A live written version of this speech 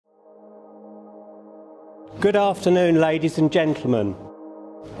Good afternoon, ladies and gentlemen.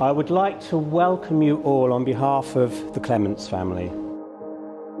 I would like to welcome you all on behalf of the Clements family.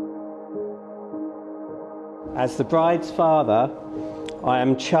 As the bride's father, I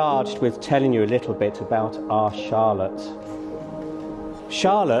am charged with telling you a little bit about our Charlotte.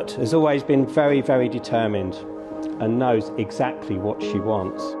 Charlotte has always been very, very determined and knows exactly what she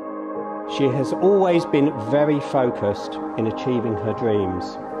wants. She has always been very focused in achieving her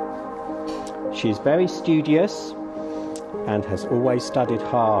dreams. She is very studious and has always studied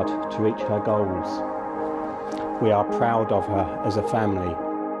hard to reach her goals. We are proud of her as a family.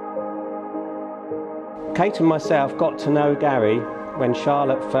 Kate and myself got to know Gary when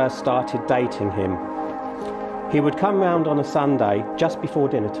Charlotte first started dating him. He would come round on a Sunday just before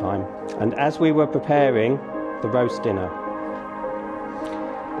dinner time, and as we were preparing the roast dinner,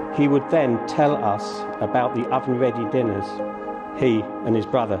 he would then tell us about the oven-ready dinners he and his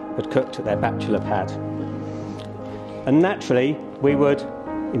brother had cooked at their bachelor pad. And naturally, we would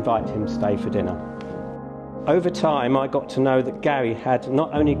invite him to stay for dinner. Over time, I got to know that Gary had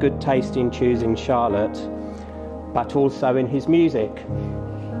not only good taste in choosing Charlotte, but also in his music.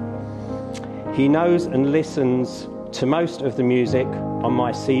 He knows and listens to most of the music on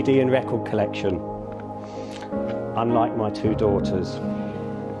my CD and record collection, unlike my two daughters.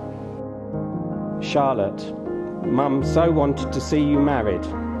 Charlotte, Mum so wanted to see you married,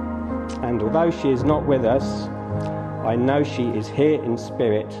 and although she is not with us, I know she is here in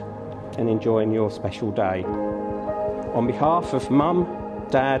spirit and enjoying your special day. On behalf of Mum,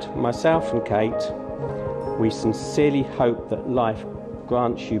 Dad, myself and Kate, we sincerely hope that life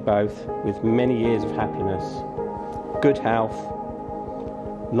grants you both with many years of happiness, good health,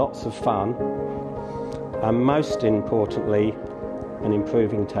 lots of fun, and most importantly, an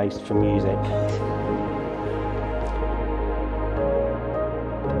improving taste for music.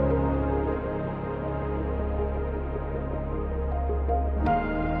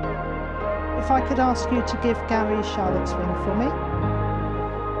 If I could ask you to give Gary Charlotte's ring for me.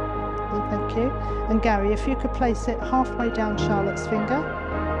 Thank you. And Gary, if you could place it halfway down Charlotte's finger,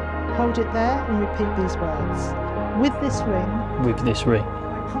 hold it there and repeat these words. With this ring. With this ring.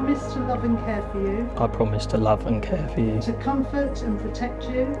 I promise to love and care for you. I promise to love and care for you. To comfort and protect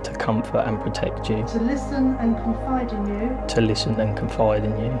you. To comfort and protect you. To listen and confide in you. To listen and confide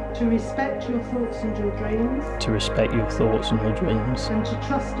in you. To respect your thoughts and your dreams. To respect your thoughts and your dreams. And to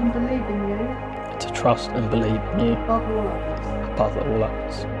trust and believe in you. To trust and believe in you. Above all others. Above all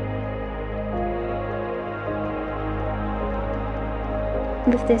others.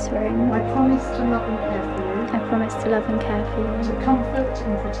 With this ring, I promise to love and care for you. I promise to love and care for you. To comfort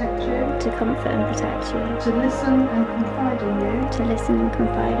and protect you. To comfort and protect you. To listen and confide in you. To listen and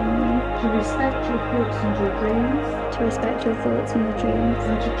confide in you. To respect your thoughts and your dreams. To respect your thoughts and your dreams.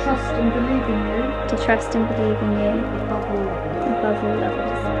 And to trust and believe in you. To trust and believe in you. Above all others. Above all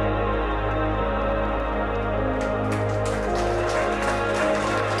others.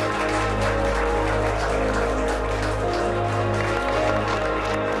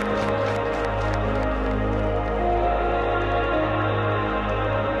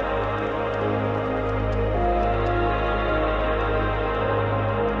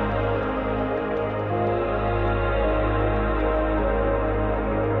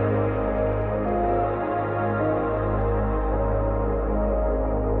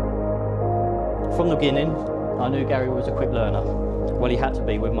 From the beginning, I knew Gary was a quick learner. Well, he had to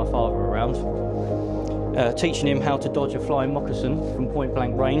be with my father around. Teaching him how to dodge a flying moccasin from point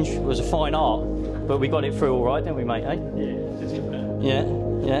blank range was a fine art, but we got it through all right, didn't we, mate, eh? Yeah, just about.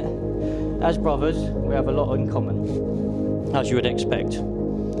 Yeah. As brothers, we have a lot in common, as you would expect.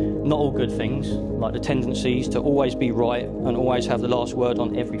 Not all good things, like the tendencies to always be right and always have the last word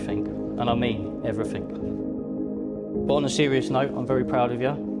on everything, and I mean everything. But on a serious note, I'm very proud of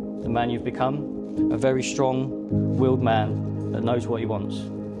you, the man you've become. A very strong-willed man that knows what he wants.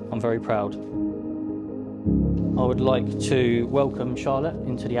 I'm very proud. I would like to welcome Charlotte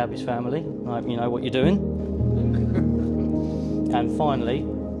into the Abbas family. I hope you know what you're doing. And finally,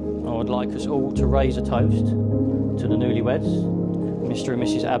 I would like us all to raise a toast to the newlyweds, Mr. and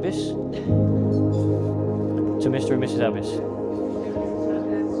Mrs. Abbas. To Mr. and Mrs. Abbas.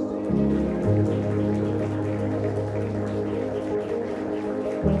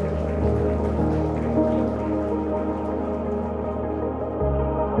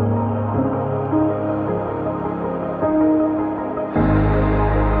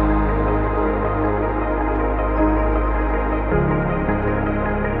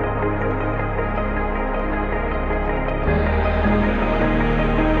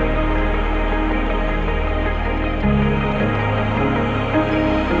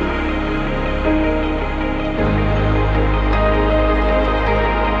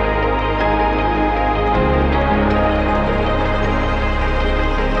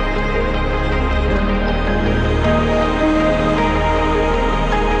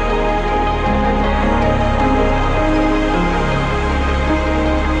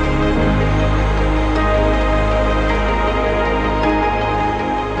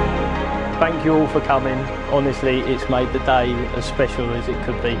 for coming. Honestly, it's made the day as special as it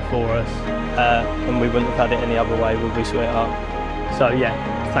could be for us, and we wouldn't have had it any other way, would we, sweetheart? So yeah,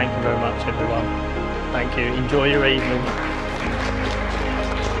 thank you very much, everyone. Thank you. Enjoy your evening.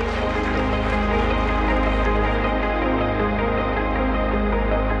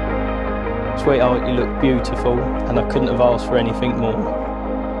 Sweetheart, you look beautiful, and I couldn't have asked for anything more.